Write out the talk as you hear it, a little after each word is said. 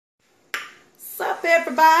up,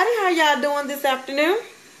 everybody? How y'all doing this afternoon?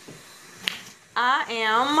 I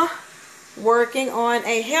am working on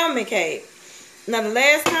a helmet cake. Now, the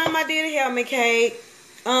last time I did a helmet cake,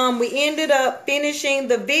 we ended up finishing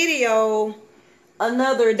the video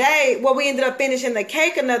another day. Well, we ended up finishing the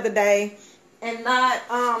cake another day and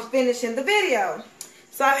not finishing the video.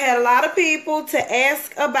 So I've had a lot of people to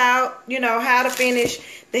ask about, how to finish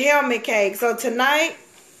the helmet cake. So tonight,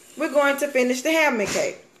 we're going to finish the helmet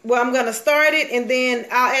cake. Well, I'm going to start it, and then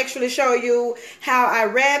I'll actually show you how I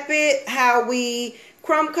wrap it, how we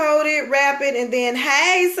crumb coat it, wrap it, and then,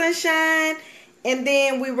 hey, sunshine, and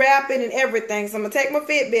then we wrap it and everything. So I'm going to take my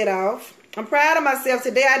Fitbit off. I'm proud of myself.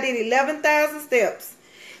 Today I did 11,000 steps.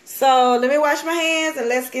 So let me wash my hands, and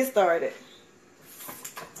let's get started.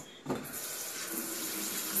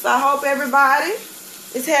 So I hope everybody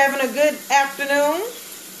is having a good afternoon.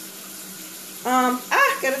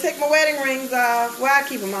 Gotta take my wedding rings off. Well, I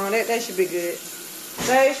keep them on. That should be good.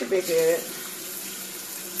 They should be good.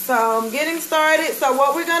 So I'm getting started. So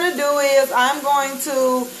what we're gonna do is I'm going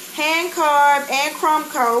to hand carve and crumb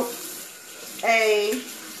coat a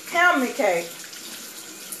helmet cake.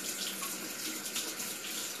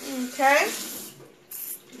 Okay.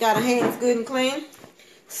 Got our hands good and clean.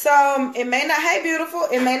 So it may not, hey beautiful,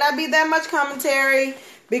 it may not be that much commentary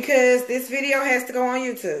because this video has to go on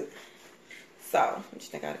YouTube. So, I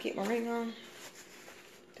just think I gotta keep my ring on.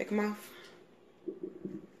 Take them off.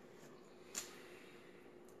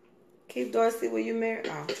 Keep Dorsey, will you marry?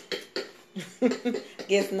 Oh.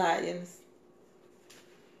 Guess not, yes.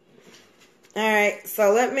 Alright,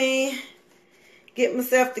 so let me get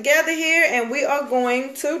myself together here and we are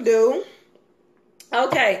going to do.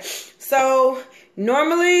 Okay, so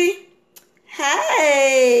normally,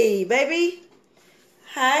 hey, baby.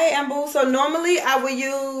 Hi, Ambu. So normally I would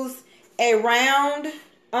use a round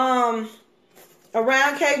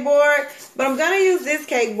cake board, but I'm gonna use this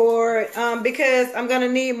cake board because I'm gonna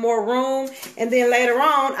need more room, and then later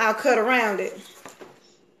on I'll cut around it.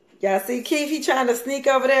 Y'all see Keith, he trying to sneak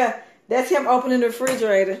over there. That's him opening the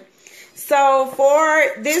refrigerator. So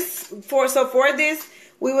for this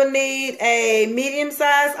we will need a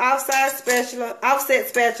medium-sized offset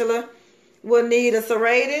spatula. We'll need a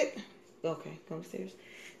serrated. Okay, come upstairs.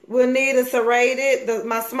 We'll need a serrated,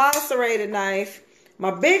 my small serrated knife, my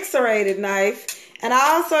big serrated knife, and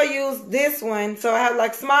I also use this one. So I have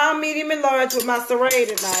like small, medium, and large with my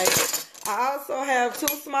serrated knife. I also have 2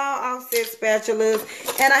 small offset spatulas,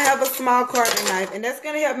 and I have a small carving knife, and that's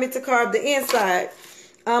going to help me to carve the inside.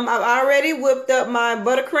 I've already whipped up my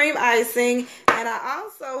buttercream icing, and I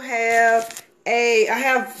also have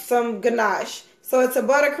some ganache. So it's a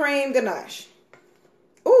buttercream ganache.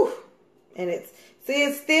 Ooh, and it's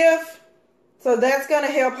stiff, so that's going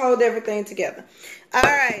to help hold everything together.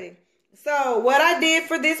 Alrighty, so what I did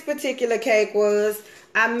for this particular cake was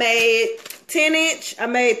I made 3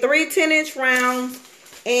 10-inch rounds,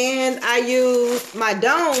 and I used my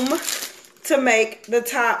dome to make the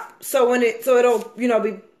top so it'll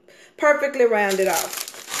be perfectly rounded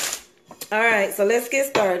off. Alright, so let's get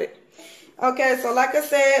started. Okay, so like I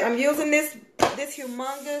said, I'm using this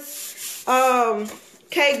humongous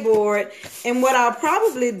cake board, and what I'll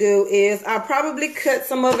probably do is I'll probably cut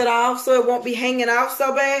some of it off so it won't be hanging off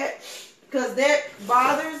so bad, because that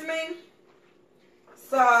bothers me.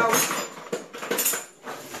 So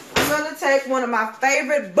I'm going to take one of my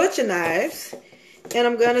favorite butcher knives, and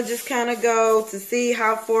I'm going to just kind of go to see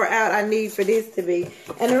how far out I need for this to be.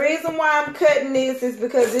 And the reason why I'm cutting this is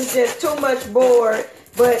because it's just too much board,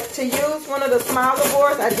 but to use one of the smaller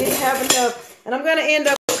boards, I didn't have enough, and I'm going to end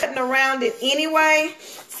up cutting around it anyway.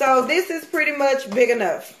 So this is pretty much big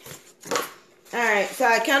enough. Alright, so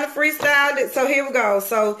I kind of freestyled it. So here we go.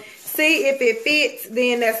 So see if it fits,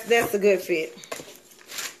 then that's a good fit.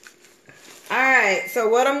 Alright, so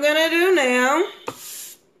what I'm gonna do now.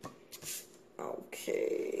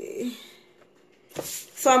 Okay.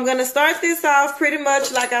 So I'm gonna start this off pretty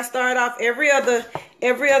much like I start off every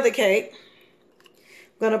other cake.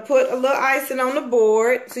 Gonna put a little icing on the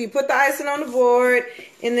board. So you put the icing on the board,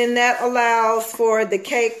 and then that allows for the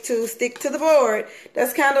cake to stick to the board.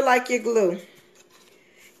 That's kind of like your glue.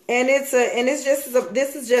 And this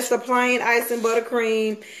is just a plain icing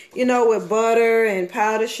buttercream, with butter and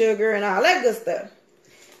powdered sugar and all that good stuff.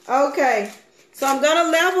 Okay, so I'm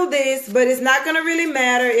gonna level this, but it's not gonna really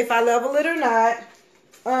matter if I level it or not,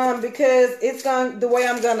 because it's the way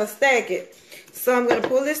I'm gonna stack it. So I'm going to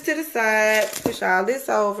pull this to the side, push all this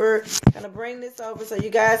over. I'm going to bring this over so you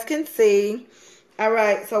guys can see. All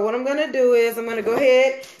right, so what I'm going to do is I'm going to go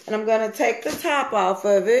ahead and I'm going to take the top off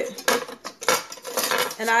of it.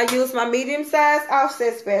 And I use my medium-sized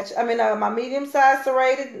offset spatula, my medium-sized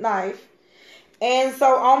serrated knife. And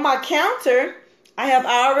so on my counter, I have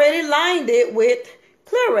already lined it with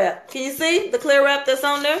clear wrap. Can you see the clear wrap that's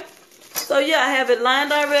on there? So yeah, I have it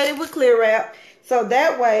lined already with clear wrap. So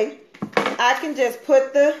that way I can just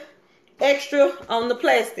put the extra on the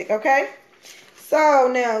plastic, okay? So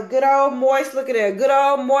now, good old moist, look at that, good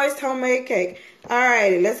old moist homemade cake.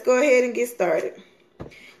 Alrighty, let's go ahead and get started.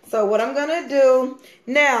 So what I'm gonna do,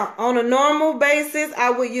 now on a normal basis, I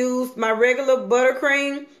would use my regular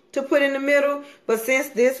buttercream to put in the middle. But since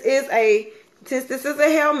this is a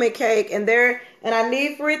helmet cake and I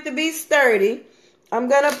need for it to be sturdy, I'm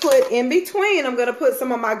gonna put in between, I'm gonna put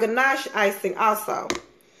some of my ganache icing also.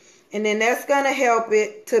 And then that's gonna help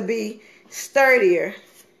it to be sturdier.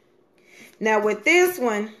 Now with this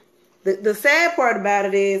one, the sad part about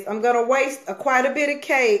it is I'm going to waste quite a bit of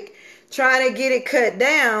cake trying to get it cut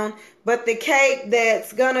down. But the cake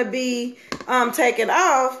that's going to be taken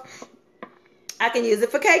off, I can use it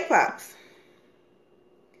for cake pops.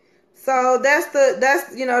 So that's the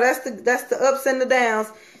ups and the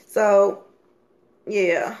downs. So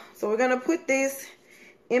yeah, so we're going to put this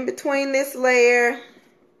in between this layer.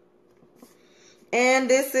 And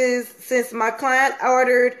this is, since my client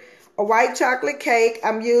ordered a white chocolate cake,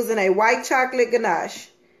 I'm using a white chocolate ganache.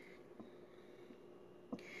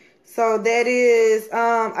 So that is,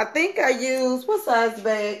 I think I used, what size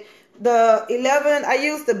bag? The 11, I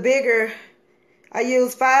used the bigger. I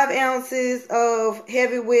used 5 ounces of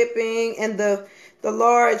heavy whipping and the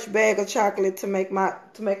large bag of chocolate to make my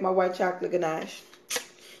white chocolate ganache.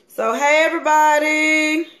 So hey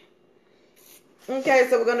everybody. Okay,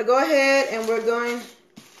 so we're going to go ahead and we're going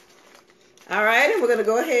to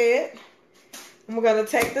go ahead and we're going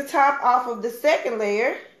to take the top off of the second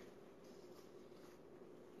layer.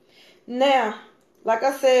 Now, like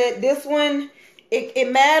I said, this one,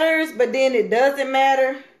 it matters, but then it doesn't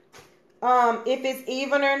matter if it's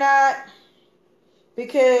even or not,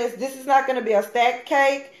 because this is not going to be a stacked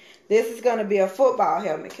cake. This is going to be a football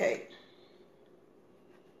helmet cake.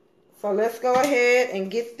 So let's go ahead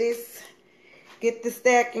and get the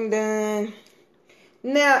stacking done.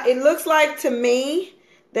 Now, it looks like to me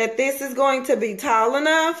that this is going to be tall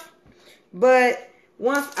enough, but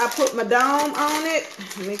once I put my dome on it,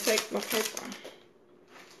 let me take my paper.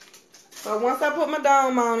 So once I put my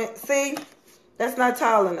dome on it, see, that's not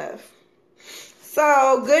tall enough.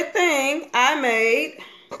 So good thing I made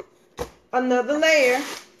another layer.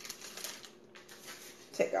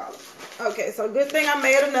 Take all of it. Okay, so good thing I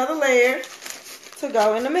made another layer to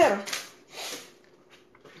go in the middle.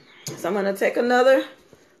 So I'm going to take another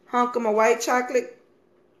hunk of my white chocolate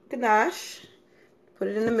ganache, put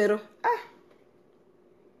it in the middle.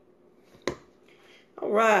 All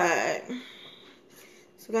right.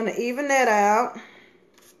 So I'm going to even that out.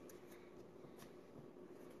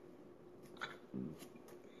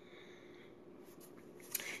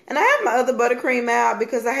 And I have my other buttercream out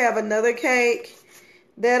because I have another cake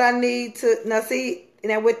that I need to, now see,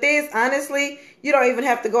 now with this, honestly, you don't even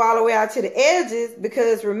have to go all the way out to the edges,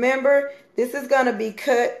 because remember, this is going to be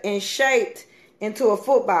cut and shaped into a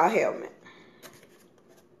football helmet.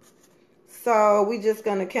 So we just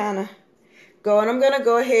going to kind of go, and I'm going to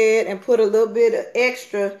go ahead and put a little bit of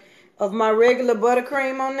extra of my regular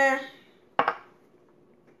buttercream on there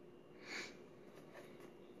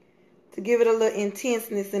to give it a little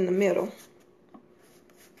intenseness in the middle.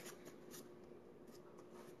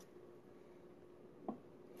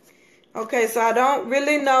 Okay, so I don't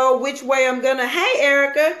really know which way I'm going to, hey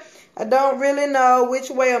Erica, I don't really know which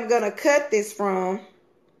way I'm going to cut this from.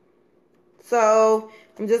 So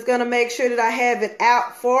I'm just going to make sure that I have it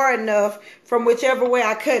out far enough from whichever way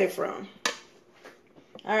I cut it from.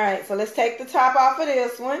 All right, so let's take the top off of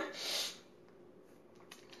this one.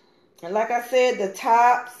 And like I said, the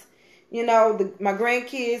tops, you know, my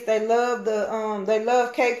grandkids, they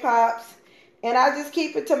love cake pops. And I just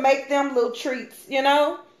keep it to make them little treats, you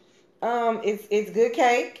know. It's good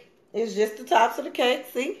cake. It's just the tops of the cake,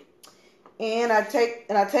 see? And I take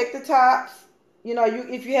the tops. You know,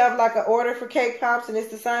 if you have like an order for cake pops and it's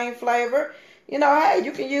the same flavor, you know, hey,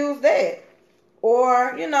 you can use that.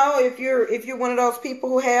 Or, you know, if you're one of those people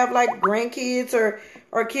who have like grandkids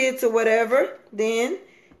or kids or whatever, then,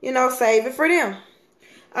 you know, save it for them.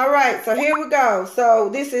 All right, so here we go. So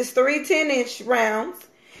this is 3 10-inch rounds.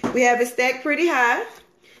 We have it stacked pretty high.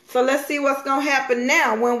 So let's see what's going to happen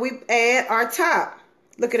now when we add our top.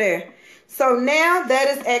 Look at there. So now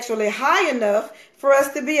that is actually high enough for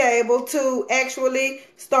us to be able to actually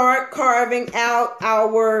start carving out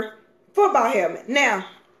our football helmet. Now,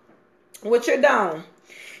 with your dome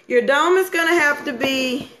is going to have to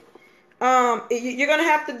be, you're going to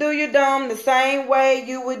have to do your dome the same way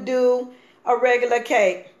you would do a regular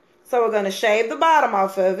cake. So we're going to shave the bottom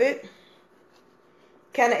off of it.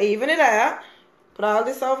 Kind of even it out. Put all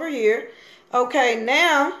this over here. Okay,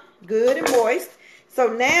 now, good and moist. So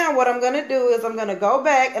now what I'm going to do is I'm going to go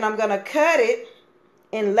back and I'm going to cut it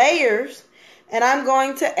in layers. And I'm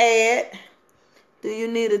going to add, do you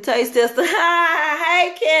need a taste tester?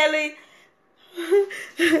 Hey, Kelly.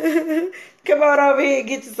 Come on over here and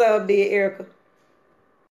get you some, dear Erica.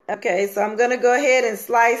 Okay, so I'm going to go ahead and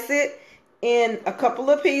slice it in a couple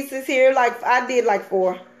of pieces here. Like I did like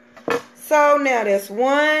 4. So now there's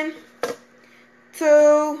 1,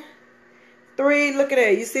 2, 3. Look at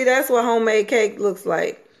that. You see, that's what homemade cake looks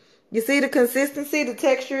like. You see the consistency, the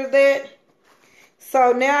texture of that?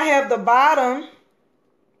 So now I have the bottom.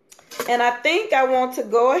 And I think I want to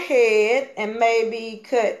go ahead and maybe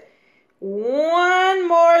cut one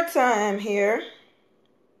more time here.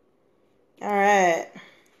 All right.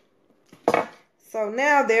 So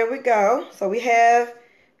now there we go. So we have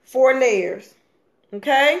 4 layers.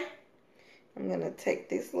 Okay. I'm going to take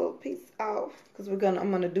this little piece off because I'm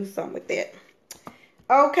going to do something with that.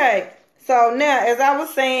 Okay. So now, as I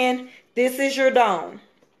was saying, this is your dome.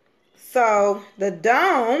 So the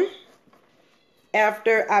dome,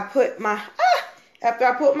 after I put my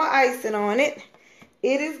icing on it,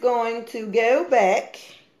 it is going to go back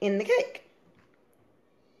in the cake.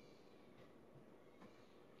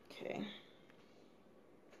 Okay.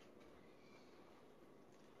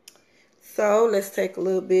 So let's take a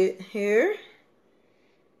little bit here.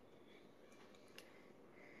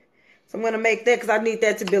 So I'm going to make that because I need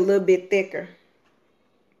that to be a little bit thicker.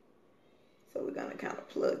 So we're going to kind of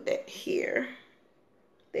plug that here.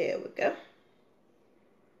 There we go.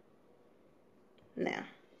 Now.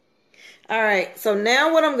 All right. So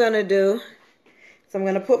now what I'm going to do is I'm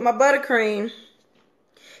going to put my buttercream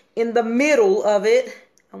in the middle of it.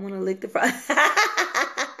 I want to lick the fry.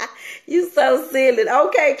 You so silly.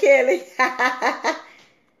 Okay, Kelly.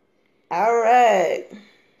 All right.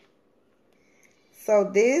 So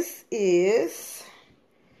this is,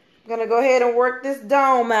 I'm going to go ahead and work this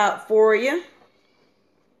dome out for you.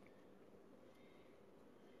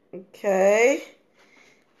 Okay.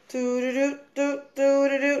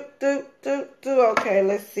 Okay,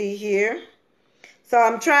 let's see here. So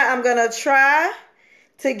I'm going to try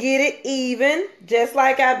to get it even, just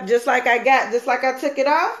like I took it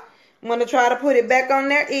off. I'm going to try to put it back on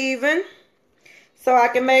there even, so I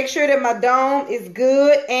can make sure that my dome is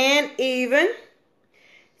good and even.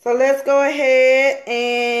 So let's go ahead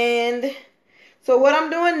and, so what I'm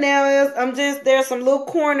doing now is there's some little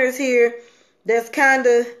corners here that's kind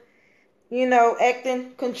of, you know,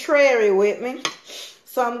 acting contrary with me.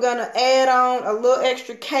 So I'm going to add on a little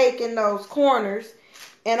extra cake in those corners.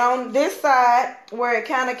 And on this side, where it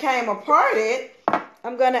kind of came apart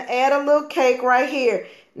I'm going to add a little cake right here.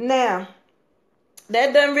 Now,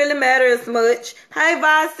 that doesn't really matter as much. Hey,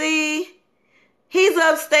 Vasi. He's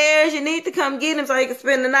upstairs. You need to come get him so he can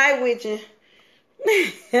spend the night with you.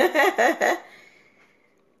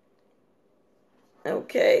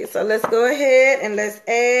 Okay, so let's go ahead and let's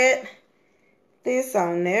add this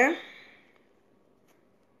on there.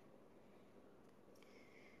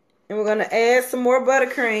 And we're going to add some more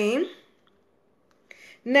buttercream.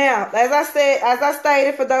 Now, as I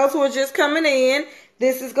stated, for those who are just coming in,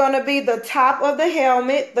 this is going to be the top of the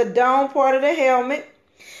helmet, the dome part of the helmet.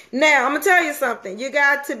 Now, I'm going to tell you something. You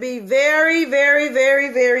got to be very, very,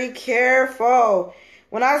 very, very careful.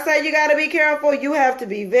 When I say you got to be careful, you have to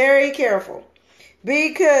be very careful.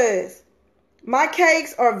 Because my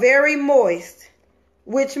cakes are very moist,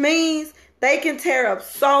 which means they can tear up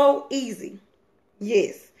so easy.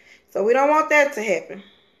 Yes. So we don't want that to happen.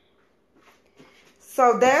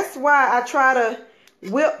 So that's why I try to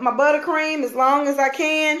whip my buttercream as long as I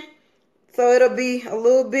can. So it'll be a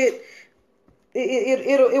little bit,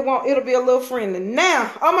 it'll be a little friendly.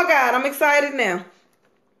 Now, oh my God, I'm excited now.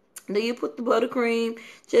 Do you put the buttercream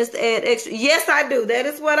just to add extra? Yes, I do. That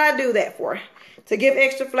is what I do that for. To give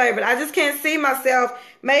extra flavor. I just can't see myself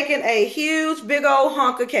making a huge, big old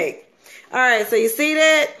hunk of cake. All right, so you see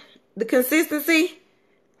that? The consistency?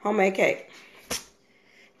 Homemade cake.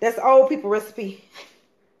 That's an old people recipe.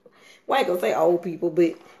 Well, I ain't gonna say old people,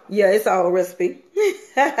 but yeah, it's an old recipe.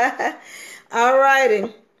 All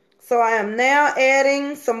righty. So I am now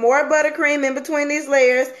adding some more buttercream in between these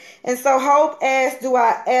layers. And so Hope asked, do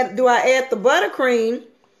I add the buttercream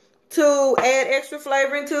to add extra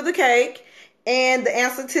flavoring to the cake? And the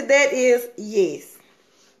answer to that is yes.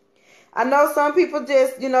 I know some people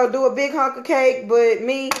just, do a big hunk of cake, but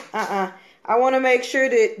me, I want to make sure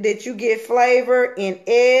that you get flavor in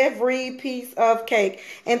every piece of cake.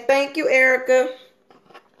 And thank you, Erica.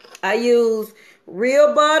 I use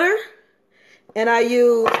real butter and I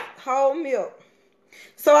use whole milk.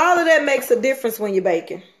 So all of that makes a difference when you're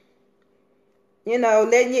baking. You know,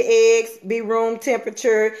 letting your eggs be room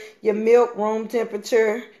temperature, your milk room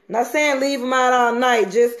temperature. Not saying leave them out all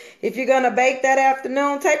night. Just if you're going to bake that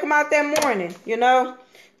afternoon, take them out that morning, you know.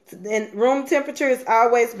 And room temperature is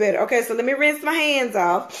always better. Okay, so let me rinse my hands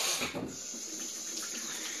off.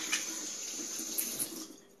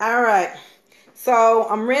 All right. So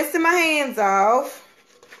I'm rinsing my hands off.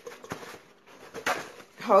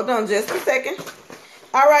 Hold on just a second.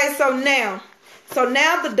 All right, so now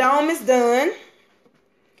the dome is done.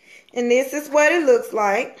 And this is what it looks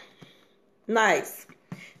like. Nice.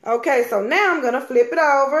 Okay, so now I'm going to flip it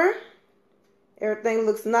over. Everything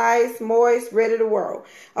looks nice, moist, ready to roll.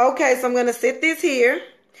 Okay, so I'm going to sit this here.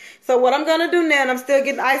 So what I'm going to do now, and I'm still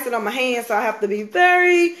getting icing on my hands, so I have to be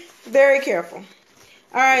very, very careful.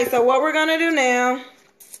 All right, so what we're going to do now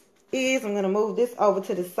is I'm going to move this over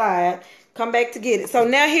to the side. Come back to get it. So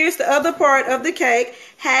now here's the other part of the cake.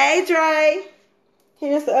 Hey, Dre.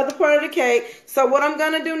 Here's the other part of the cake. So what I'm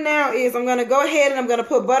going to do now is I'm going to go ahead and I'm going to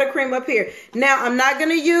put buttercream up here. Now, I'm not going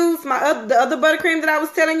to use the other buttercream that I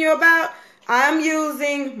was telling you about. I'm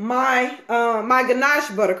using my my ganache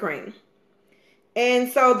buttercream.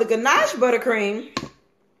 And so the ganache buttercream,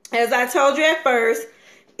 as I told you at first,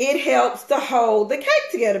 it helps to hold the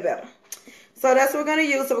cake together better. So that's what we're going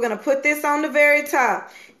to use. So we're going to put this on the very top.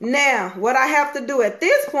 Now, what I have to do at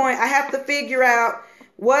this point, I have to figure out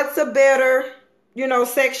what's a better, you know,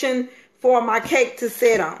 section for my cake to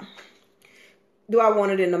sit on. Do I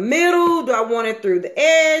want it in the middle? Do I want it through the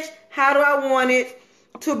edge? How do I want it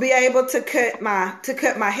to be able to cut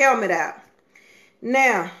my helmet out?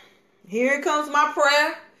 Now, here comes my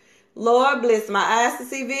prayer. Lord, bless my eyes to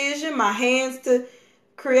see vision, my hands to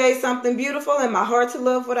create something beautiful, and my heart to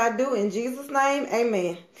love what I do. In Jesus' name,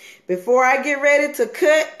 amen. Before I get ready to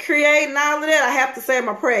cut, create, and all of that, I have to say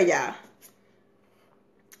my prayer, y'all.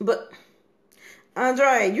 But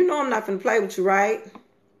Andre, you know I'm not going to play with you, right?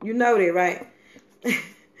 You know that, right?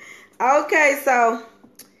 Okay, so,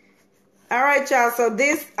 all right, y'all. So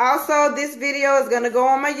this video is going to go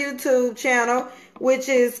on my YouTube channel, which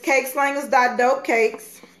is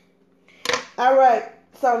cakeslangers.dopecakes. All right,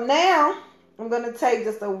 so now I'm going to take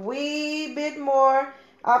just a wee bit more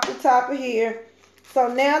off the top of here. So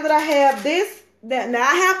now that I have this, now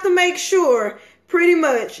I have to make sure pretty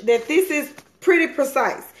much that this is pretty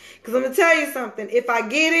precise. Because I'm going to tell you something. If I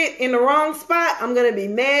get it in the wrong spot, I'm going to be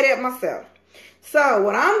mad at myself. So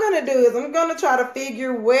what I'm going to do is I'm going to try to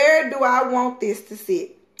figure where do I want this to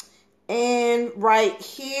sit. And right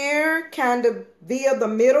here, kind of via the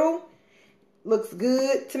middle, looks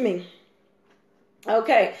good to me.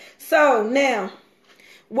 Okay, so now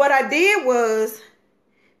what I did was,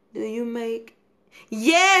 do you make...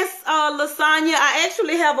 Yes, lasagna. I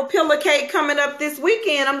actually have a pillow cake coming up this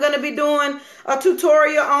weekend. I'm going to be doing a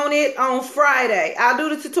tutorial on it on Friday. I'll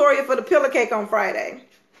do the tutorial for the pillow cake on Friday.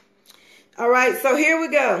 All right, so here we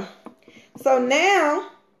go. So now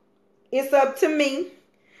it's up to me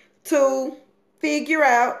to figure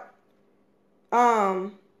out,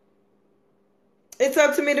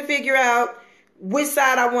 which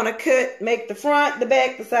side I want to cut, make the front, the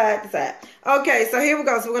back, the side, the side. Okay, so here we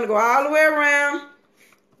go. So we're going to go all the way around.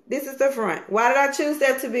 This is the front. Why did I choose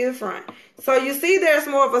that to be the front? So you see there's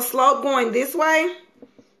more of a slope going this way.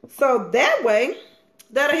 So that way,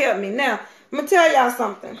 that'll help me. Now, I'm going to tell y'all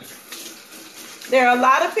something. There are a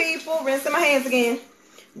lot of people, rinsing my hands again.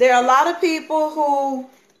 There are a lot of people who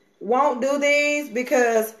won't do these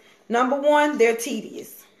because, number one, they're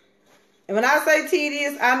tedious. And when I say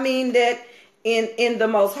tedious, I mean that in the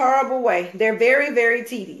most horrible way. They're very, very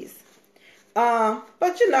tedious.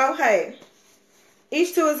 But you know, hey,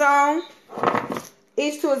 each to his own.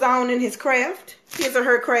 Each to his own in his craft. His or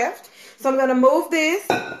her craft. So I'm going to move this.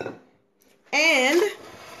 And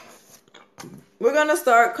we're going to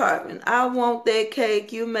start carving. I want that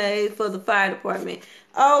cake you made for the fire department.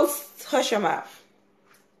 Oh, hush your mouth.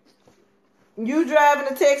 You driving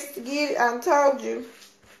to Texas to get it? I told you.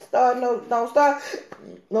 Don't start.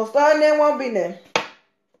 No starting there won't be there.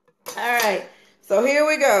 All right. So here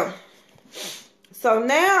we go. So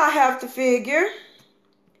now I have to figure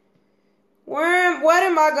what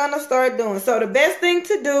am I going to start doing? So the best thing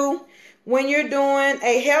to do when you're doing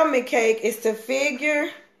a helmet cake is to figure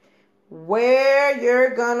where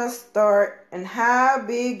you're going to start and how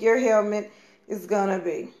big your helmet is going to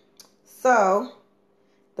be. So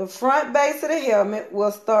the front base of the helmet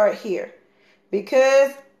will start here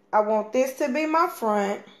because I want this to be my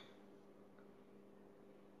front.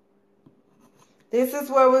 This is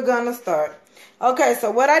where we're going to start. Okay,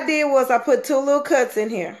 so what I did was I put two little cuts in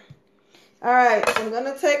here. All right, so I'm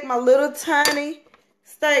going to take my little tiny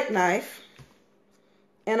steak knife.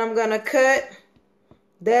 And I'm going to cut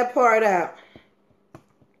that part out.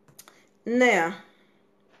 Now,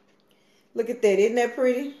 look at that. Isn't that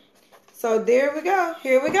pretty? So there we go.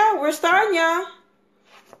 Here we go. We're starting, y'all.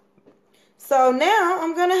 So now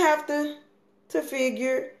I'm going to have to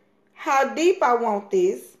figure how deep I want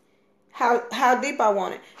this. How deep I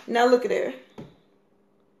want it. Now look at there.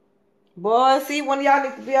 Boy, see, one of y'all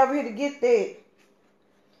need to be over here to get that.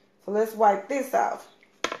 So let's wipe this off.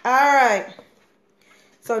 All right.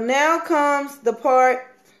 So now comes the part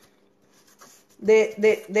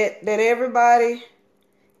that everybody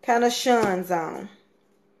kind of shuns on.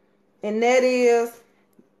 And that is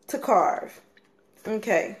to carve.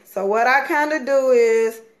 Okay. So what I kind of do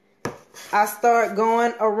is I start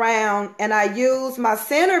going around and I use my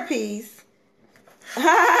centerpiece.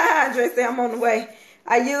 Andre said I'm on the way.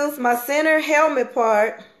 I use my center helmet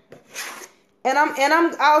part. And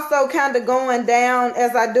I'm also kind of going down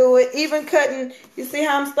as I do it. Even cutting, you see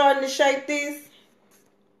how I'm starting to shape this?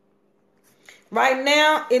 Right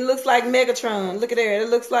now, it looks like Megatron. Look at there. It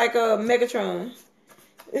looks like a Megatron.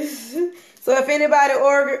 So if anybody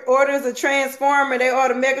orders a Transformer, they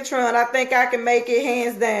order Megatron, I think I can make it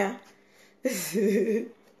hands down.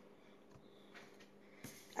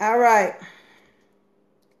 All right.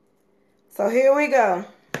 So here we go.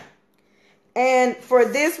 And for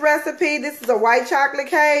this recipe, this is a white chocolate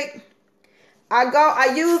cake.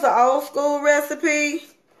 I use an old school recipe.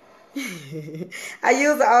 I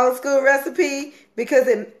use an old school recipe because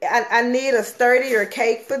I need a sturdier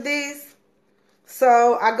cake for this.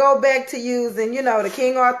 So I go back to using, you know, the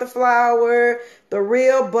King Arthur flour, the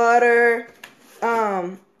real butter,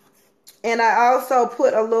 and I also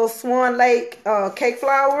put a little Swan Lake cake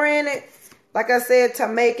flour in it, like I said, to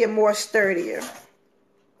make it more sturdier.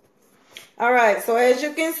 All right, so as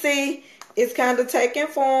you can see, it's kind of taking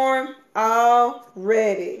form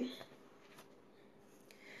already.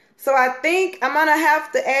 So I think I'm going to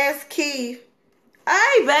have to ask Keith,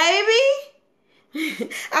 hey, baby.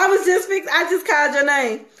 I just called your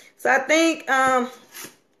name. So I think I'm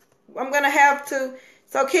going to have to.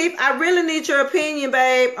 So Keith, I really need your opinion,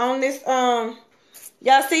 babe, on this.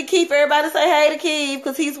 Y'all see Keith? Everybody say hey to Keith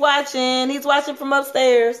because he's watching. He's watching from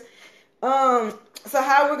upstairs. So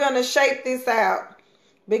how we're going to shape this out,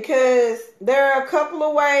 because there are a couple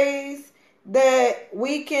of ways that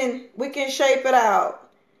we can shape it out.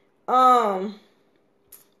 Dang.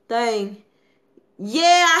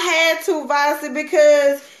 Yeah, I had to, Vasi,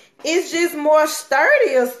 because it's just more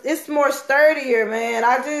sturdier. It's more sturdier, man.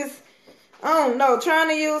 I don't know. Trying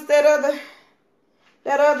to use that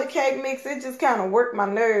other cake mix, it just kind of worked my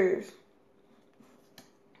nerves.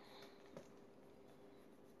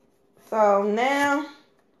 So now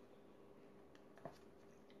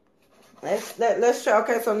let's try.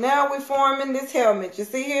 Okay, so now we're forming this helmet. You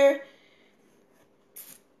see here?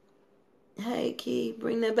 Hey, Key,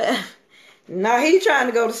 bring that back. Now he trying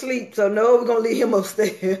to go to sleep, so no, we're gonna leave him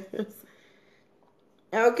upstairs.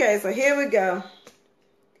 Okay, so here we go.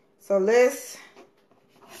 So let's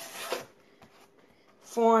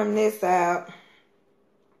form this out.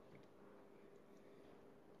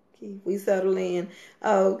 Keep we settle in.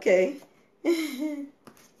 Oh, okay.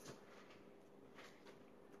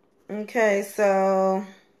 Okay, so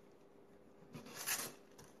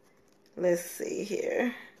let's see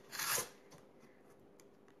here.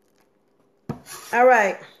 All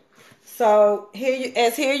right. So here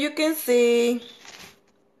you can see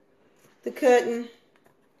the cutting.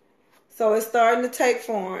 So it's starting to take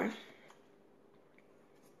form.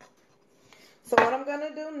 So what I'm going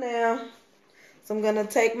to do now, so I'm going to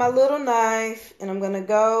take my little knife and I'm going to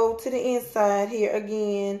go to the inside here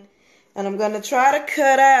again. And I'm going to try to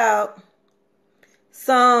cut out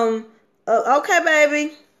some, okay,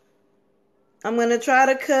 baby. I'm going to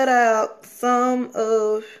try to cut out some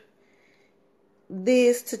of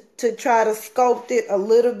this to try to sculpt it a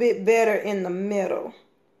little bit better in the middle.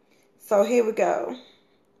 So here we go.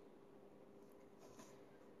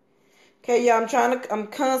 Okay, y'all, I'm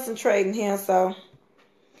concentrating here, so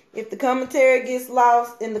if the commentary gets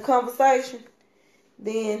lost in the conversation,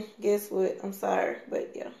 then guess what? I'm sorry,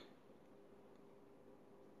 but yeah.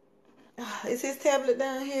 Is his tablet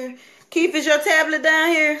down here? Keith, is your tablet down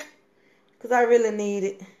here? Because I really need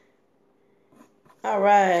it. All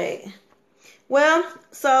right. Well,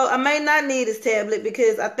 so I may not need his tablet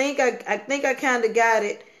because I think I kind of got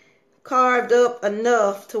it carved up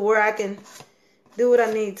enough to where I can do what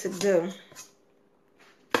I need to do.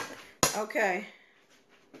 Okay.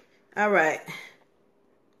 All right.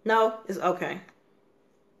 No, it's okay.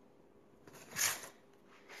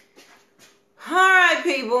 All right,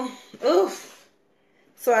 people. Oof.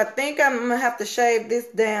 So I think I'm going to have to shave this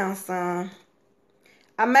down some.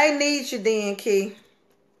 I may need you then, Key.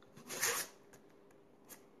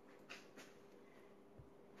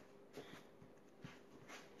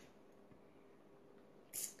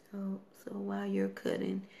 Oh, so while you're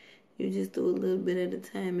cutting, you just do a little bit at a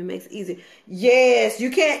time. It makes it easy. Yes,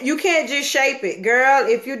 you can't just shape it, girl.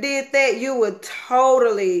 If you did that, you would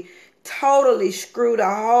totally screw the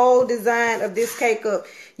whole design of this cake up.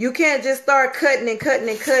 You can't just start cutting and cutting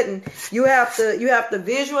and cutting. You have to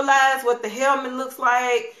visualize what the helmet looks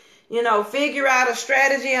like. You know, figure out a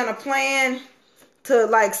strategy and a plan to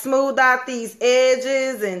like smooth out these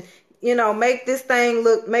edges and, you know, make this thing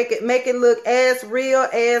look, make it look as real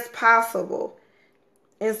as possible.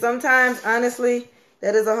 And sometimes, honestly,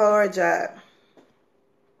 that is a hard job.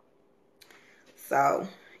 So,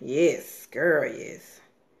 yes, girl, yes.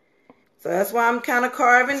 So that's why I'm kind of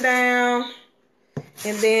carving down.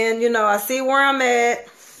 And then, you know, I see where I'm at.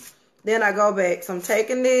 Then I go back. So I'm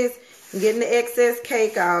taking this and getting the excess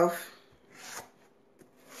cake off.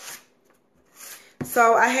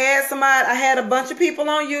 So I had a bunch of people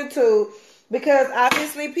on YouTube because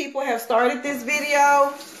obviously people have started this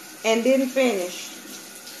video and didn't finish.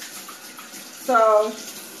 So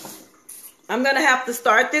I'm going to have to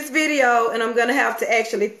start this video and I'm going to have to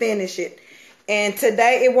actually finish it. And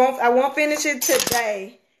today I won't finish it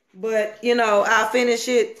today, but you know, I'll finish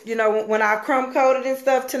it, you know, when I crumb coat it and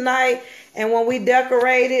stuff tonight. And when we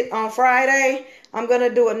decorate it on Friday, I'm going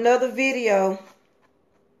to do another video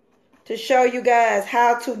to show you guys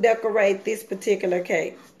how to decorate this particular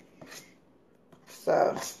cake.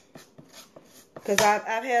 So, because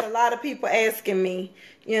I've had a lot of people asking me,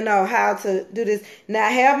 you know, how to do this. Now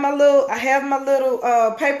I have my little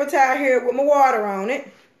paper towel here with my water on it.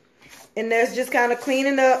 And that's just kind of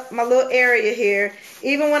cleaning up my little area here.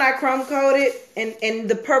 Even when I crumb coat it, and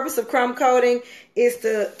the purpose of crumb coating is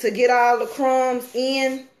to get all the crumbs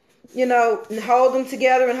in, you know, and hold them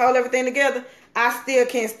together and hold everything together. I still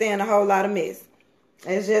can't stand a whole lot of mess.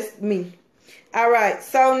 It's just me. All right,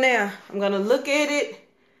 so now I'm going to look at it.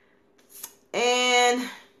 And,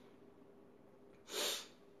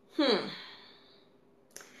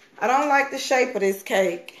 I don't like the shape of this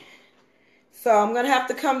cake. So I'm going to have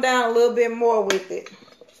to come down a little bit more with it.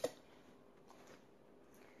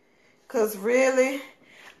 Because really,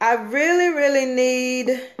 I really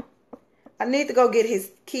need to go get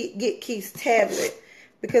Keith's tablet.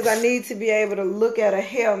 Because I need to be able to look at a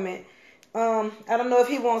helmet. I don't know if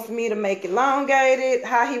he wants me to make it elongated,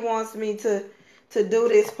 how he wants me to do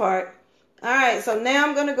this part. All right, so now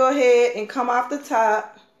I'm going to go ahead and come off the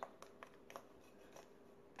top.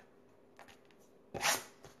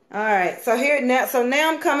 All right, so now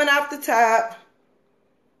I'm coming off the top.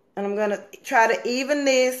 And I'm going to try to even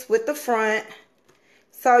this with the front.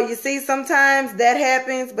 So you see sometimes that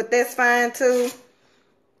happens, but that's fine too.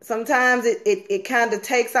 Sometimes it kind of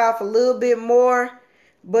takes off a little bit more,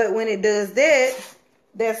 but when it does that,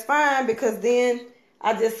 that's fine because then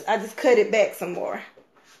I just cut it back some more.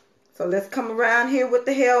 So let's come around here with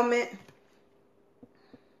the helmet.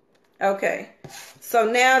 Okay,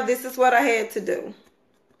 so now this is what I had to do.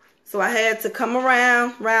 So I had to come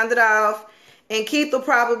around, round it off, and Keith will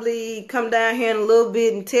probably come down here in a little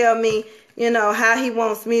bit and tell me, you know, how he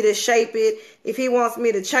wants me to shape it. If he wants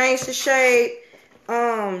me to change the shape,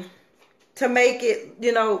 to make it,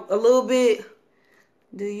 you know, a little bit.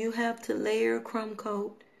 Do you have to layer crumb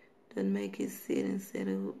coat to make it sit and set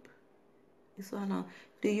up? So I know.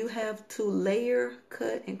 Do you have to layer,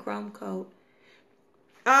 cut, and crumb coat?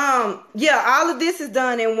 Yeah, all of this is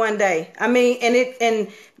done in one day. I mean, and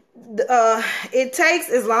it takes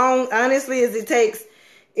as long, honestly, as it takes.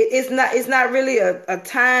 It's not really a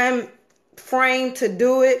time frame to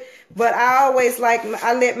do it, but I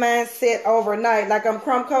let mine set overnight. Like I'm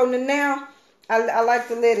crumb coating it now. I like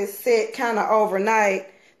to let it set kind of overnight.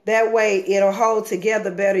 That way it'll hold together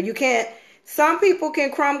better. You can't. Some people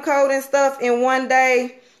can crumb coat and stuff in one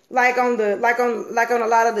day, like on a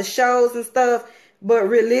lot of the shows and stuff. But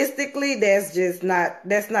realistically, that's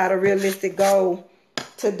not a realistic goal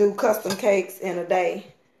to do custom cakes in a day.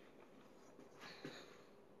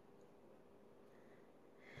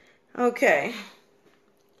 Okay.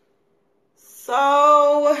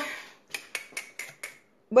 So,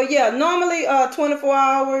 but yeah, normally 24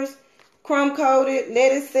 hours, crumb coated,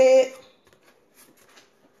 let it set.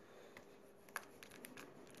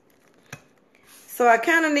 So I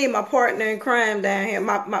kind of need my partner in crime down here,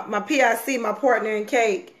 my PIC, my partner in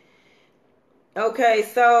cake. Okay,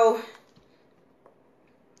 so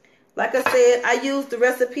like I said, I used the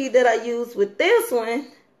recipe that I used with this one.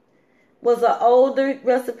 Was an older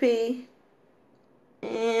recipe.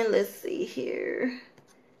 And let's see here.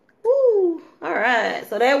 All right,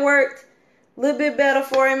 so that worked a little bit better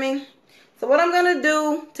for me. So what I'm gonna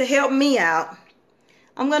do to help me out,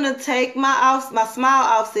 I'm gonna take my small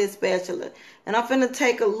offset spatula, and I'm gonna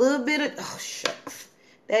take a little bit of, oh shucks,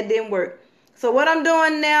 that didn't work. So what I'm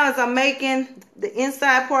doing now is I'm making the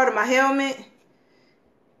inside part of my helmet,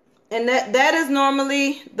 and that is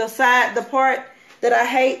normally the part that I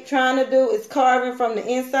hate trying to do is carving from the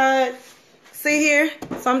inside. See here?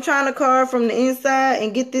 So I'm trying to carve from the inside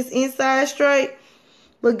and get this inside straight.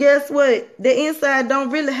 But guess what? The inside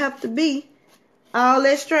don't really have to be all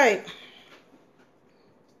that straight.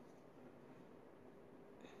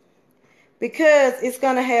 Because it's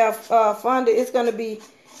going to have fondant. It's going to be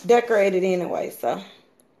decorated anyway. So.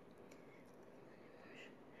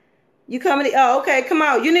 You coming? Oh, okay. Come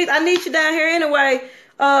on. I need you down here anyway,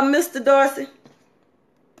 Mr. Dorsey.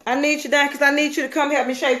 I need you down because I need you to come help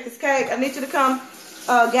me shape this cake. I need you to come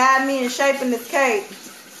guide me in shaping this cake.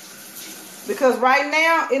 Because right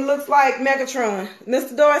now, it looks like Megatron.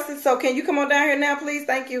 Mr. Dorsey, so can you come on down here now, please?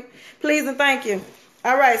 Thank you. Please and thank you.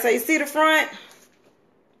 All right, so you see the front?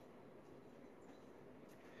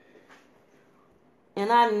 And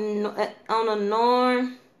on a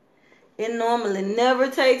norm, it normally never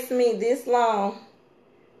takes me this long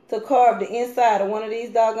to carve the inside of one of these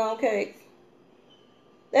doggone cakes.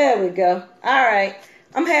 There we go. All right.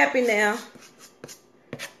 I'm happy now.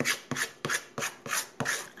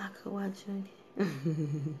 I could watch you.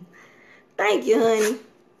 Thank you, honey.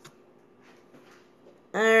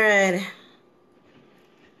 All right.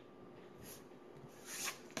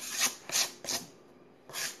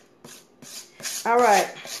 All right.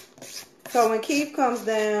 So when Keith comes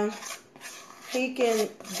down, he can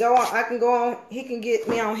go on. I can go on. He can get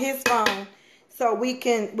me on his phone, so we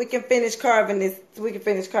can finish carving this.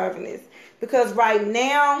 Because right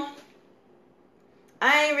now,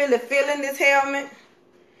 I ain't really feeling this helmet.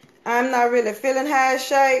 I'm not really feeling how it's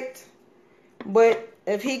shaped. But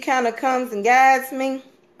if he kind of comes and guides me,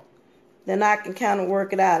 then I can kind of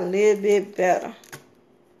work it out a little bit better.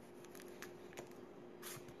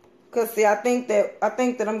 Cause see, I think that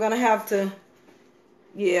I'm gonna have to.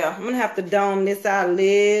 Yeah, I'm gonna have to dome this out a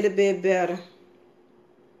little bit better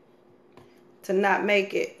to not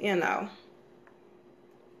make it,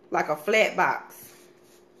 like a flat box.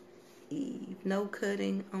 Eve, no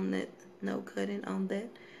cutting on that. No cutting on that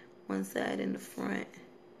one side in the front.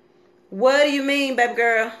 What do you mean, baby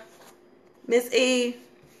girl? Miss Eve?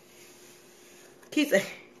 Keep saying.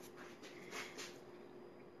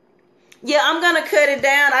 Yeah, I'm gonna cut it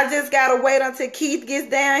down. I just gotta wait until Keith gets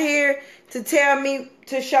down here to show me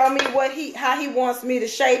how he wants me to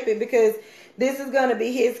shape it, because this is gonna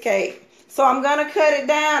be his cake. So I'm gonna cut it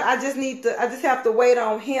down. I just have to wait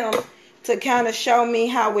on him to kind of show me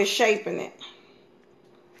how we're shaping it.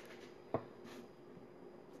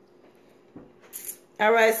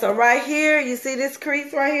 All right, so right here, you see this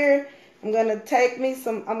crease right here? I'm gonna take me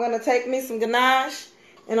some ganache,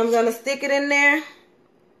 and I'm gonna stick it in there.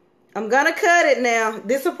 I'm gonna cut it now.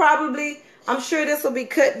 I'm sure this will be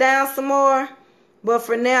cut down some more, but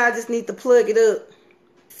for now I just need to plug it up.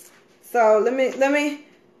 So let me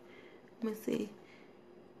see.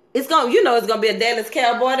 It's gonna be a Dallas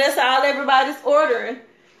Cowboy. That's all everybody's ordering.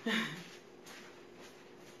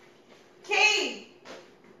 Key.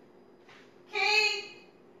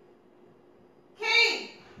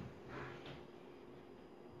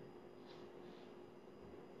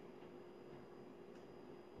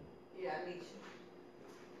 Yeah, I need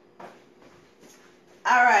you.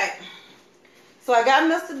 All right. So I got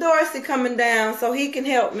Mr. Dorsey coming down so he can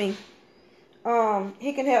help me.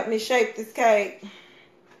 He can help me shape this cake.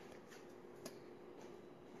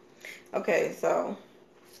 Okay, so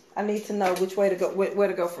I need to know which way to go, where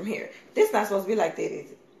to go from here. This not supposed to be like that,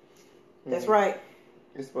 is it? That's right.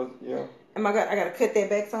 It's supposed to, yeah. I gotta cut that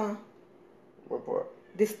back some? What part?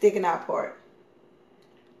 This sticking out part.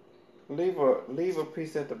 Leave a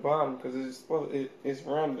piece at the bottom, because it's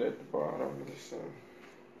rounded at the bottom.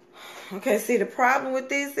 Okay, see, the problem with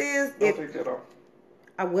this is Don't take that off.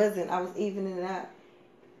 I was evening it out.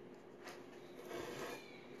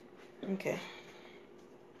 Okay.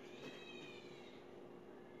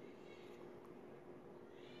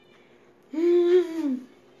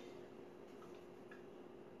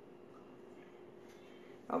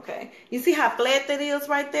 Okay. You see how flat that is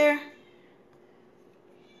right there?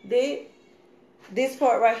 This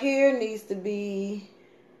part right here needs to be,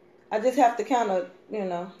 I just have to kind of,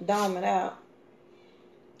 dome it out.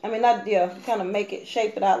 I mean, kind of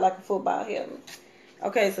shape it out like a football helmet.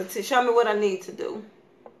 Okay, so to show me what I need to do.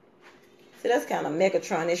 See, that's kind of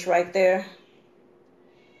Megatron-ish right there.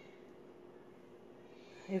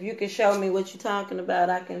 If you can show me what you're talking about,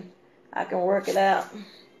 I I can work it out.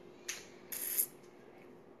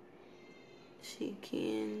 She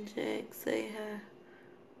can, Jack, say hi.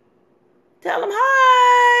 Tell him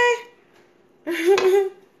hi.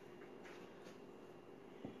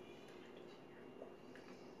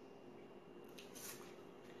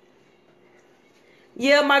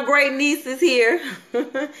 Yeah, my great niece is here.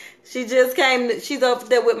 She just came. She's up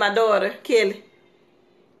there with my daughter, Kelly.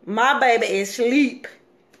 My baby is asleep.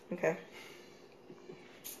 Okay.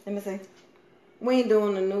 Let me see. We ain't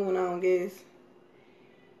doing the new one, I don't guess.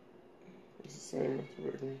 It's the same as the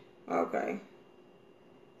regular. Okay.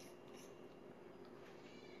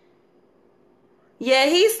 Yeah,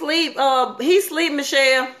 he sleep. He sleep,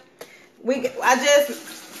 Michelle. I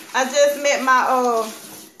just met my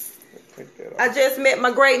I just met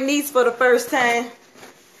my great niece for the first time.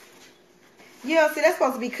 Yeah, see, that's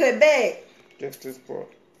supposed to be cut back. Guess this part.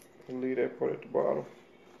 And leave that part at the bottom.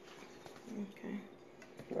 Okay.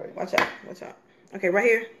 Like, Watch out. Watch out. Okay, right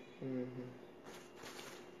here.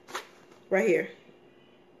 Right here.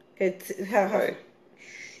 Okay, how? Like,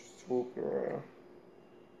 swoop around.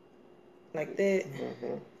 Like that.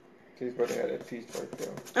 He's about to have that piece right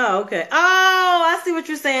there. Oh, okay. Oh, I see what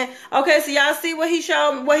you're saying. Okay, so y'all see what he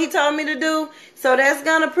showed, what he told me to do? So that's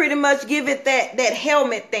gonna pretty much give it that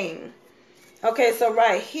helmet thing. Okay, so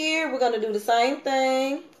right here we're gonna do the same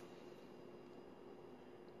thing.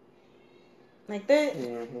 Like that?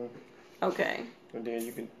 Okay. And then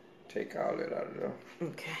you can take all that out of there.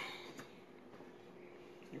 Okay.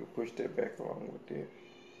 You can push that back along with it.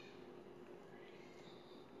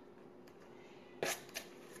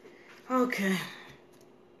 Okay.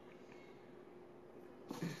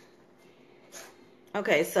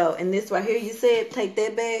 Okay, so in this right here, you said take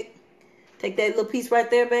that back. Take that little piece right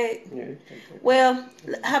there back. Yeah. Well,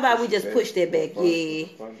 how about we just push that back?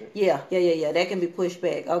 Yeah. That can be pushed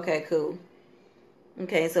back. Okay, cool.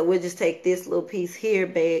 Okay, so we'll just take this little piece here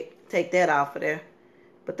back. Take that off of there.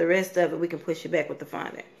 But the rest of it, we can push it back with the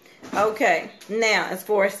fondant. Okay, now as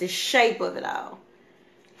far as the shape of it all.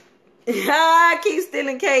 I keep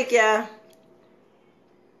stealing cake, y'all.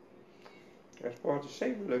 As far as the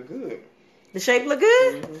shape, it look good. The shape look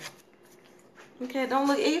good? Okay, don't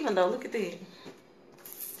look even though. Look at that.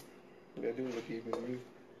 That do look even to me.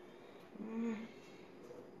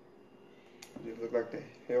 It look like the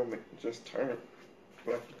helmet just turned.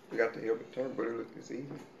 Like we got the helmet turned, but it looks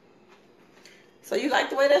even. So you like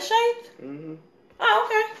the way that's shaped? Oh,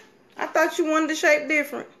 okay. I thought you wanted the shape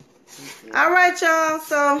different. All right, y'all.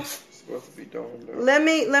 So it's supposed to be domed up. let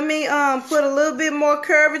me put a little bit more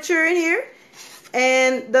curvature in here,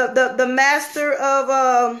 and the master of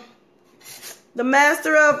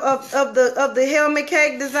the helmet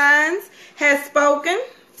cake designs has spoken.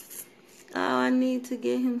 Oh, I need to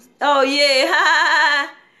get him. Oh yeah,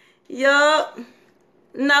 yup.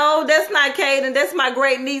 No, that's not Kaden. That's my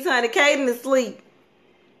great niece, honey. Kaden is asleep.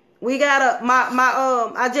 We got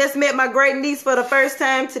I just met my great niece for the first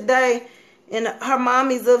time today, and her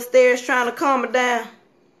mommy's upstairs trying to calm her down.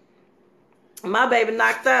 My baby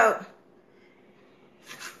knocked out.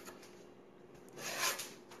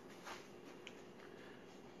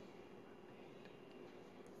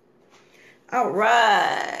 All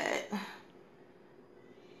right.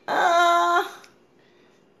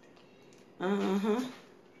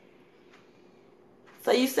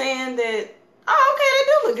 So you saying that? Oh, okay, they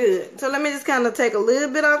do look good. So let me just kind of take a little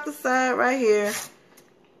bit off the side right here.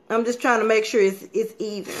 I'm just trying to make sure it's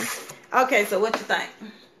even. Okay, so what you think?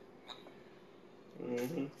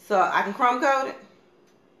 So I can crumb coat it?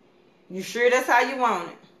 You sure that's how you want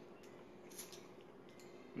it?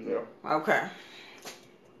 Yeah. Okay.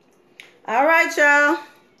 All right, y'all.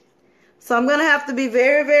 So I'm going to have to be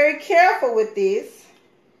very, very careful with this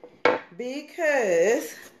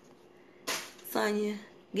because, Sonya,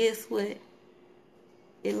 guess what?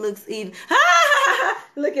 It looks even.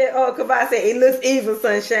 Look at Kavai said it looks even,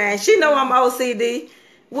 sunshine. She know I'm OCD.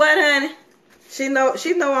 What, honey? She know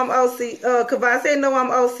I'm OCD. Kavai said no,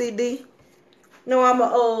 I'm OCD. No, I'm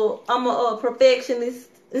a perfectionist.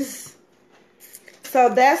 So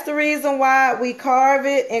that's the reason why we carve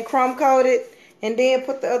it and crumb coat it and then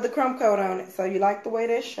put the other crumb coat on it. So you like the way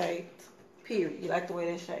that's shaped. Period. You like the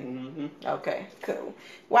way that's shaped. Okay, cool.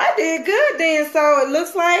 Well, I did good then. So it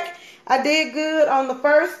looks like I did good on the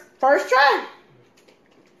first try.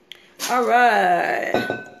 All right.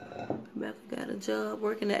 Rebecca got a job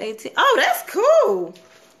working at 18. Oh, that's cool.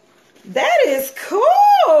 That is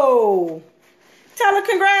cool. Tell her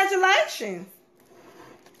congratulations.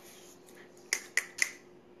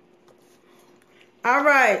 All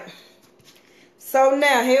right. So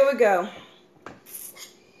now here we go.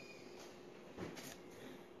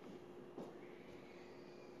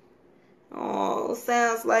 Oh,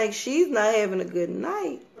 sounds like she's not having a good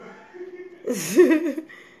night.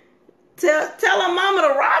 Tell her mama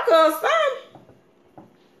to rock her or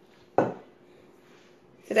something.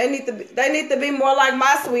 They need to be more like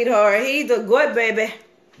my sweetheart. He's a good baby.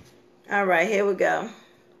 All right, here we go.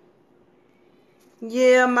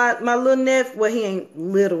 Yeah, my little nephew. Well, he ain't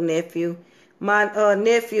little nephew. My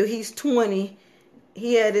nephew, he's 20.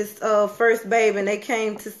 He had his first baby, and they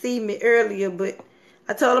came to see me earlier, but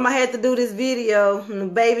I told him I had to do this video, and the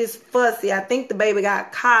baby's fussy. I think the baby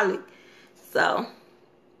got colic. So,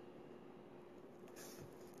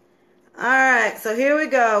 alright, so here we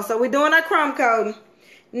go. So we're doing our crumb coating.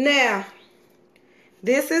 Now,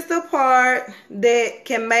 this is the part that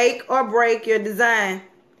can make or break your design.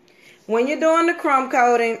 When you're doing the crumb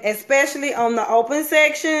coating, especially on the open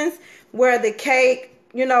sections where the cake,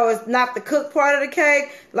 you know, it's not the cooked part of the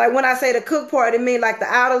cake. Like when I say the cooked part, it means like the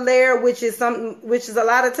outer layer, which is a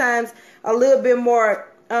lot of times a little bit more,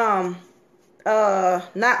 not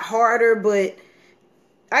harder, but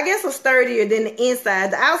I guess a sturdier than the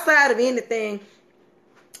inside. The outside of anything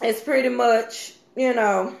is pretty much, you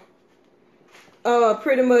know,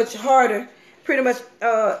 pretty much harder, pretty much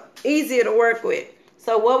easier to work with.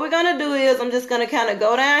 So what we're going to do is I'm just going to kind of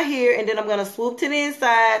go down here, and then I'm going to swoop to the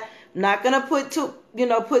inside. I'm not going to put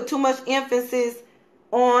too much emphasis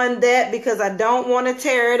on that because I don't want to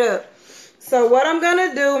tear it up. So what I'm going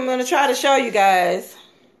to do, I'm going to try to show you guys.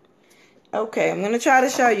 Okay, I'm going to try to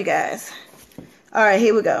show you guys. All right,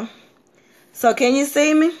 here we go. So can you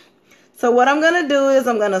see me? So what I'm going to do is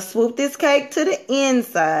I'm going to swoop this cake to the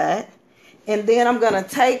inside, and then I'm going to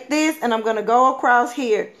take this and I'm going to go across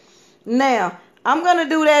here. Now, I'm going to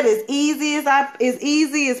do that as easy as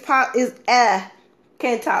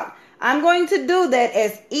can't talk. I'm going to do that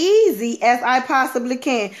as easy as I possibly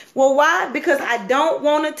can. Well, why? Because I don't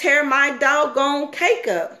want to tear my doggone cake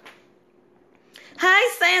up. Hi,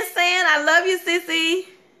 San. I love you, sissy.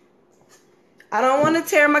 I don't want to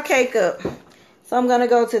tear my cake up. So I'm going to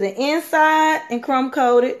go to the inside and crumb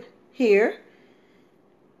coat it here.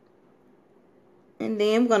 And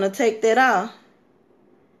then I'm going to take that off.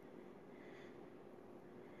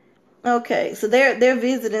 Okay, so they're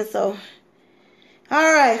visiting, so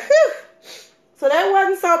all right. Whew. So that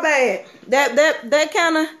wasn't so bad. That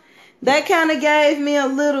kind of gave me a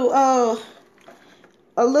little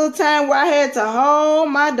time where I had to hold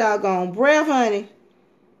my doggone breath, honey.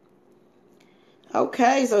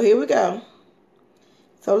 Okay, so here we go.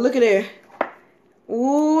 So look at there.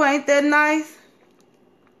 Ooh, ain't that nice?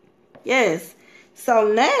 Yes. So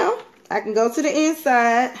now I can go to the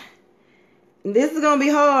inside. This is going to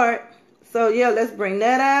be hard. So yeah, let's bring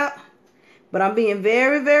that out. But I'm being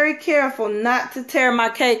very, very careful not to tear my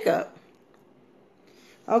cake up.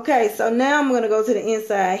 Okay, so now I'm going to go to the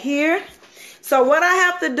inside here. So what I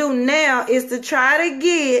have to do now is to try to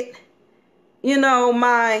get, you know,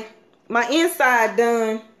 my inside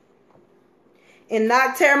done and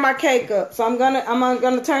not tear my cake up. So I'm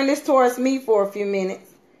gonna turn this towards me for a few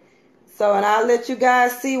minutes. So, and I'll let you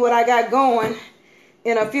guys see what I got going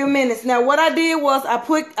in a few minutes. Now what I did was I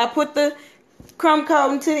put the crumb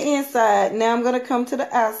coating to the inside. Now I'm gonna come to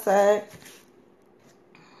the outside.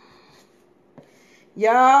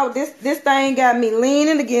 Y'all, this thing got me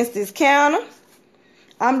leaning against this counter.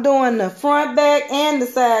 I'm doing the front, back, and the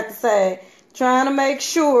side to side, trying to make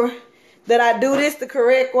sure that I do this the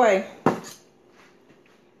correct way.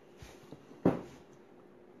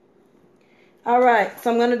 All right,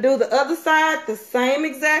 so I'm going to do the other side the same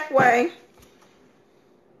exact way.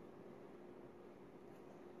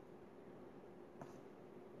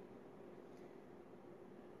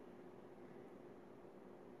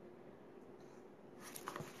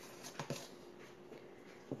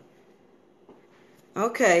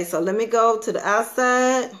 Okay, so let me go to the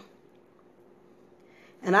outside.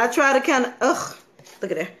 And I try to kind of,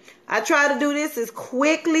 look at there. I try to do this as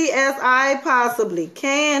quickly as I possibly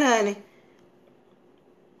can, honey.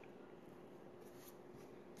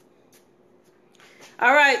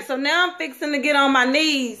 All right, so now I'm fixing to get on my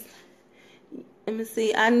knees. Let me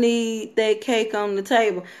see. I need that cake on the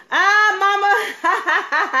table. Ah, mama.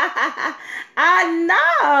 I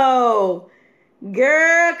know.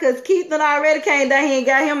 Girl, because Keith and I already came down here and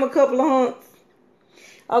got him a couple of hunts.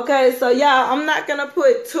 Okay, so y'all, I'm not going to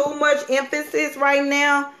put too much emphasis right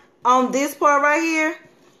now on this part right here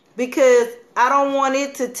because I don't want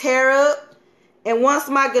it to tear up. And once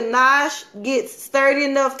my ganache gets sturdy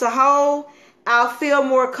enough to hold, I'll feel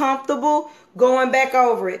more comfortable going back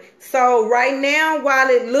over it. So right now, while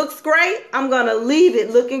it looks great, I'm going to leave it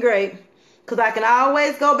looking great because I can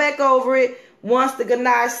always go back over it once the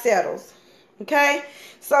ganache settles. Okay,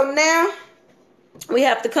 so now We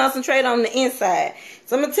have to concentrate on the inside.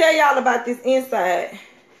 So I'm going to tell y'all about this inside.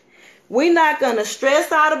 We're not going to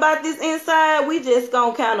stress out about this inside. We just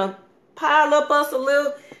going to kind of pile up us a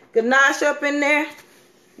little ganache up in there.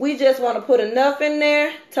 We just want to put enough in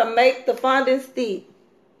there to make the fondant stick.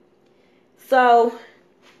 So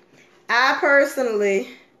I personally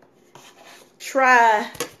try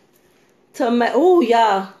to make, oh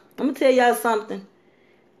y'all, I'm going to tell y'all something.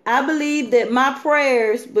 I believe that my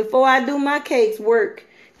prayers before I do my cakes work.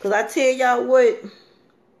 Because I tell y'all what,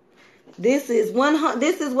 this is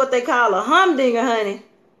what they call a humdinger, honey.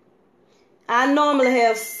 I normally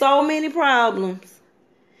have so many problems.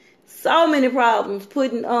 So many problems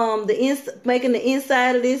putting making the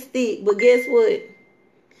inside of this stick. But guess what?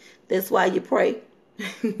 That's why you pray.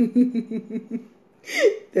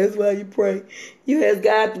 That's why you pray. You ask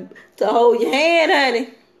God to hold your hand, honey.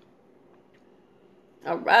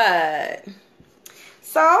 All right.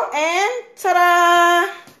 So, and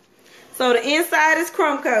ta-da! So the inside is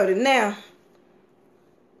crumb coated. Now,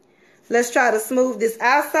 let's try to smooth this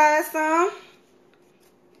outside some.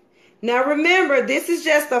 Now remember, this is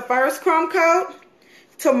just the first crumb coat.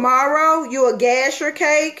 Tomorrow you'll gas your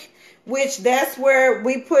cake, which that's where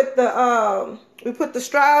we put the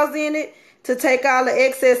straws in it to take all the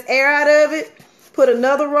excess air out of it. Put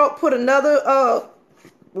another row of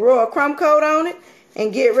crumb coat on it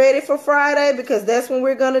and get ready for Friday, because that's when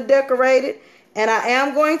we're going to decorate it. And I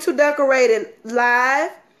am going to decorate it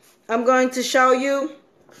live. I'm going to show you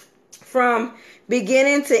from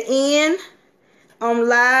beginning to end on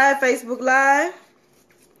live, Facebook Live.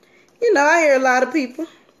 You know, I hear a lot of people,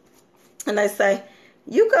 and they say,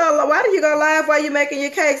 why do you go live while you're making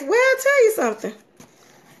your cakes? Well, I'll tell you something.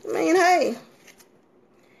 I mean, hey,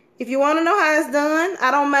 if you want to know how it's done,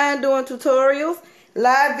 I don't mind doing tutorials,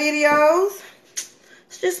 live videos.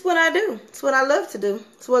 It's just what I do. It's what I love to do.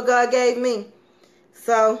 It's what God gave me.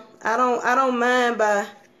 So I don't mind by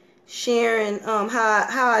sharing how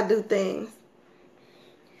I do things.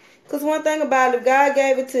 Because one thing about it, if God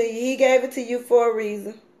gave it to you, He gave it to you for a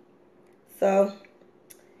reason. So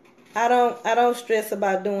I don't stress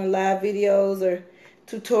about doing live videos or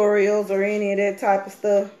tutorials or any of that type of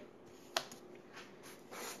stuff.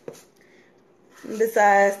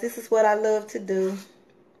 Besides, this is what I love to do.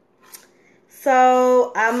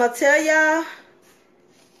 So I'm going to tell y'all.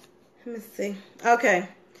 Let me see. Okay.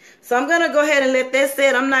 So I'm going to go ahead and let that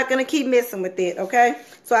sit. I'm not going to keep messing with it. Okay.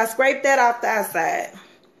 So I scraped that off the outside.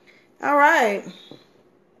 All right.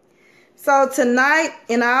 So tonight,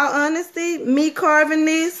 in all honesty, me carving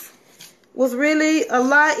this was really a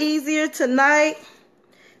lot easier tonight.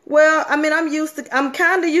 Well, I mean, I'm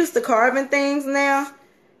kind of used to carving things now.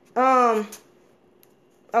 A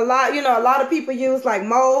lot of people use like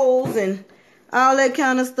molds and all that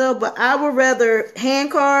kind of stuff, but I would rather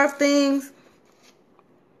hand carve things.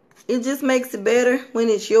 It just makes it better when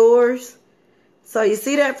it's yours. So you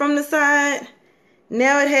see that from the side?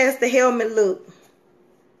 Now it has the helmet look.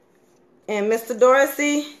 And Mr.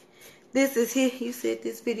 Dorsey, this is here. You said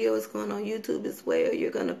this video is going on YouTube as well.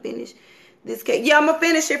 You're going to finish this cake. Yeah, I'm going to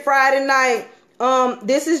finish it Friday night.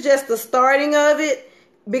 This is just the starting of it,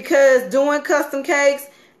 because doing custom cakes,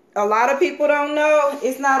 a lot of people don't know,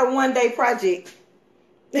 it's not a one-day project.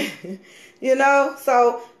 You know,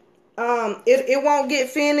 so it won't get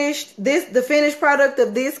finished. The finished product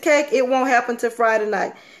of this cake, it won't happen till Friday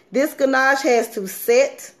night. This ganache has to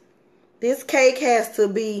set. This cake has to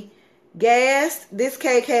be gassed. This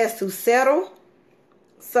cake has to settle.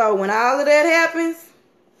 So when all of that happens,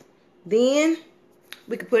 then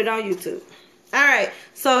we can put it on YouTube. All right.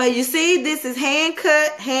 So you see, this is hand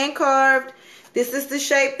cut, hand carved. This is the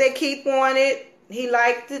shape that Keith wanted. He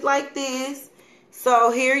liked it like this.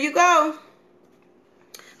 So here you go.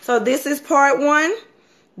 So this is part one.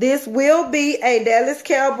 This will be a Dallas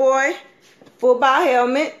Cowboy football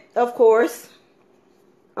helmet, of course.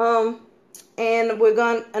 And we're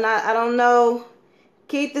going, and I don't know,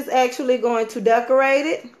 Keith is actually going to decorate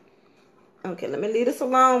it. Okay, let me leave this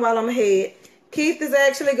alone while I'm ahead. Keith is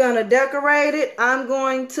actually going to decorate it. I'm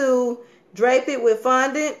going to drape it with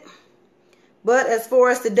fondant. But as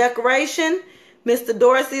far as the decoration, Mr.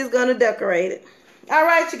 Dorsey is going to decorate it. All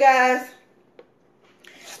right, you guys.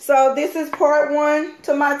 So this is part one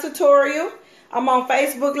to my tutorial. I'm on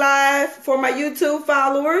Facebook Live for my YouTube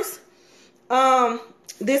followers.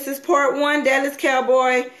 This is part one, Dallas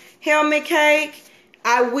Cowboy helmet cake.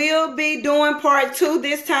 I will be doing part two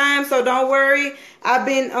this time, so don't worry. I've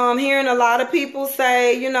been hearing a lot of people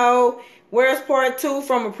say, you know, where's part two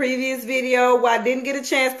from a previous video? Well, I didn't get a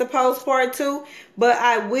chance to post part two, but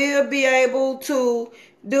I will be able to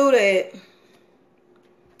do that.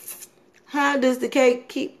 How does the cake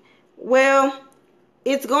keep? Well,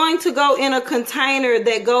 it's going to go in a container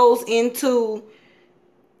that goes into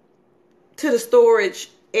the storage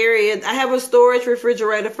area. I have a storage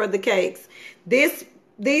refrigerator for the cakes. These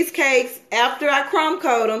cakes, after I crumb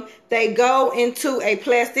coat them, they go into a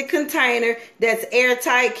plastic container that's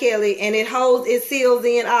airtight, Kelly, and it seals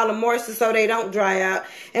in all the moisture so they don't dry out.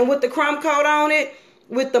 And with the crumb coat on it,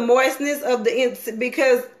 with the moistness of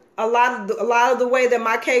because a lot of the way that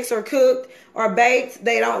my cakes are cooked or baked,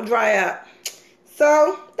 they don't dry out.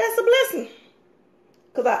 So that's a blessing,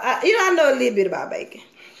 cause I know a little bit about baking.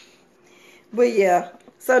 But yeah,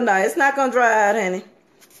 so no, it's not gonna dry out, honey.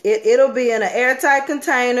 It'll be in an airtight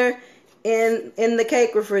container in the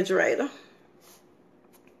cake refrigerator.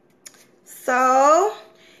 So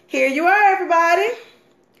here you are, everybody.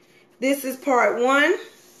 This is part 1.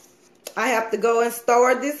 I have to go and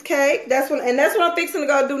store this cake. That's what I'm fixing to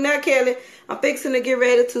go do now, Kelly. I'm fixing to get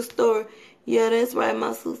ready to store. Yeah, that's right,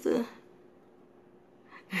 my sister.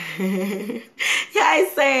 Yeah,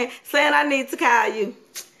 he's saying I need to call you.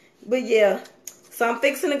 But yeah, so I'm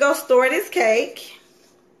fixing to go store this cake.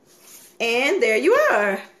 And there you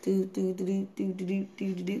are. And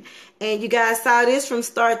you guys saw this from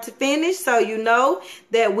start to finish, so you know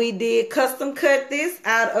that we did custom cut this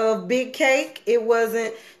out of big cake. It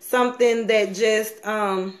wasn't something that just,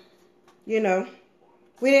 we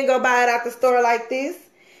didn't go buy it out the store like this.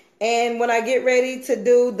 And when I get ready to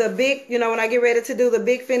do the big,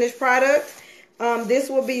 big finished product, this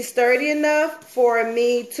will be sturdy enough for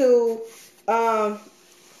me to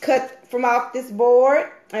cut from off this board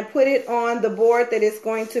and put it on the board that it's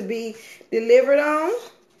going to be delivered on.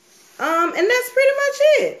 And that's pretty much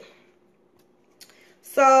it.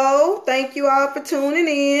 So thank you all for tuning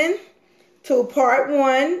in to part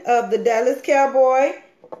 1 of the Dallas Cowboy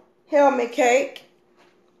Helmet Cake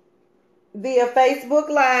via Facebook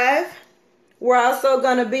Live. We're also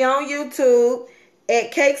going to be on YouTube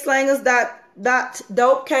at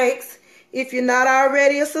cakeslangers.dopecakes. If you're not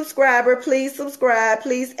already a subscriber, please subscribe.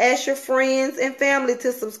 Please ask your friends and family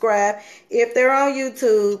to subscribe if they're on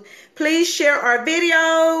YouTube. Please share our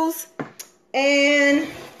videos. And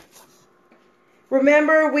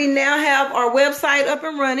remember, we now have our website up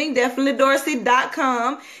and running,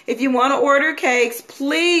 definitelydorsey.com. If you want to order cakes,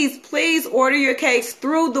 please order your cakes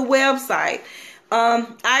through the website.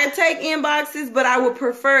 I take inboxes, but I would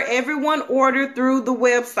prefer everyone order through the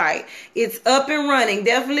website. It's up and running,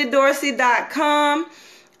 definitelydorsey.com.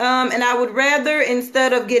 And I would rather,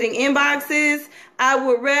 instead of getting inboxes, I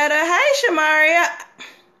would rather, hey, Shamaria.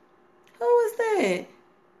 Who was that?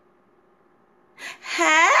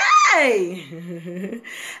 Hey.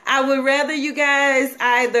 I would rather you guys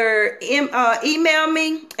either email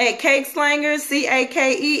me at cakeslangers,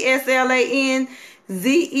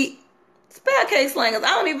 CAKESLANZE. Spell cake slangers.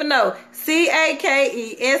 I don't even know.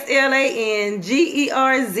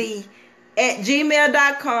 CAKESLANGERZ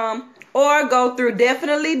 @gmail.com, or go through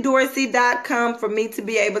definitelydorsey.com for me to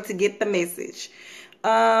be able to get the message.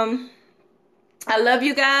 I love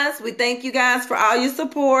you guys. We thank you guys for all your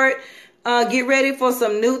support. Get ready for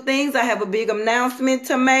some new things. I have a big announcement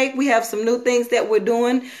to make. We have some new things that we're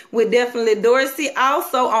doing with Definitely Dorsey.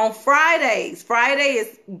 Also on Fridays. Friday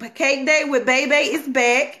is Cake Day with Bebe is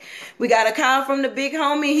back. We got a call from the big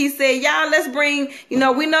homie. He said, y'all, let's bring, we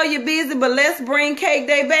know you're busy, but let's bring Cake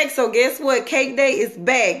Day back. So guess what? Cake Day is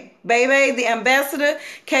back. Bebe, the ambassador,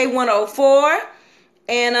 K104.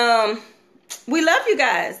 And we love you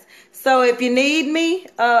guys. So if you need me,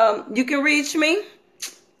 you can reach me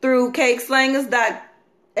through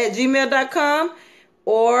cakeslangers@gmail.com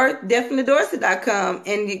or definitelydorsey.com.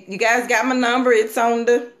 And you guys got my number. It's on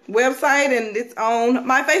the website and it's on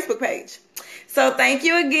my Facebook page. So thank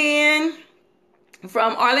you again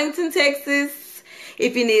from Arlington, Texas.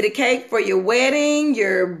 If you need a cake for your wedding,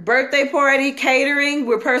 your birthday party, catering,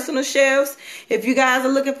 we're personal chefs. If you guys are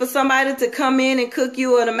looking for somebody to come in and cook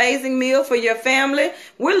you an amazing meal for your family,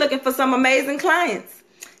 we're looking for some amazing clients.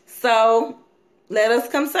 So let us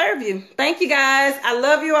come serve you. Thank you guys. I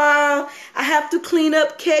love you all. I have to clean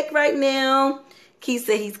up cake right now. Keith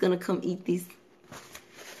said he's going to come eat these.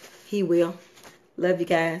 He will. Love you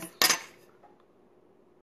guys.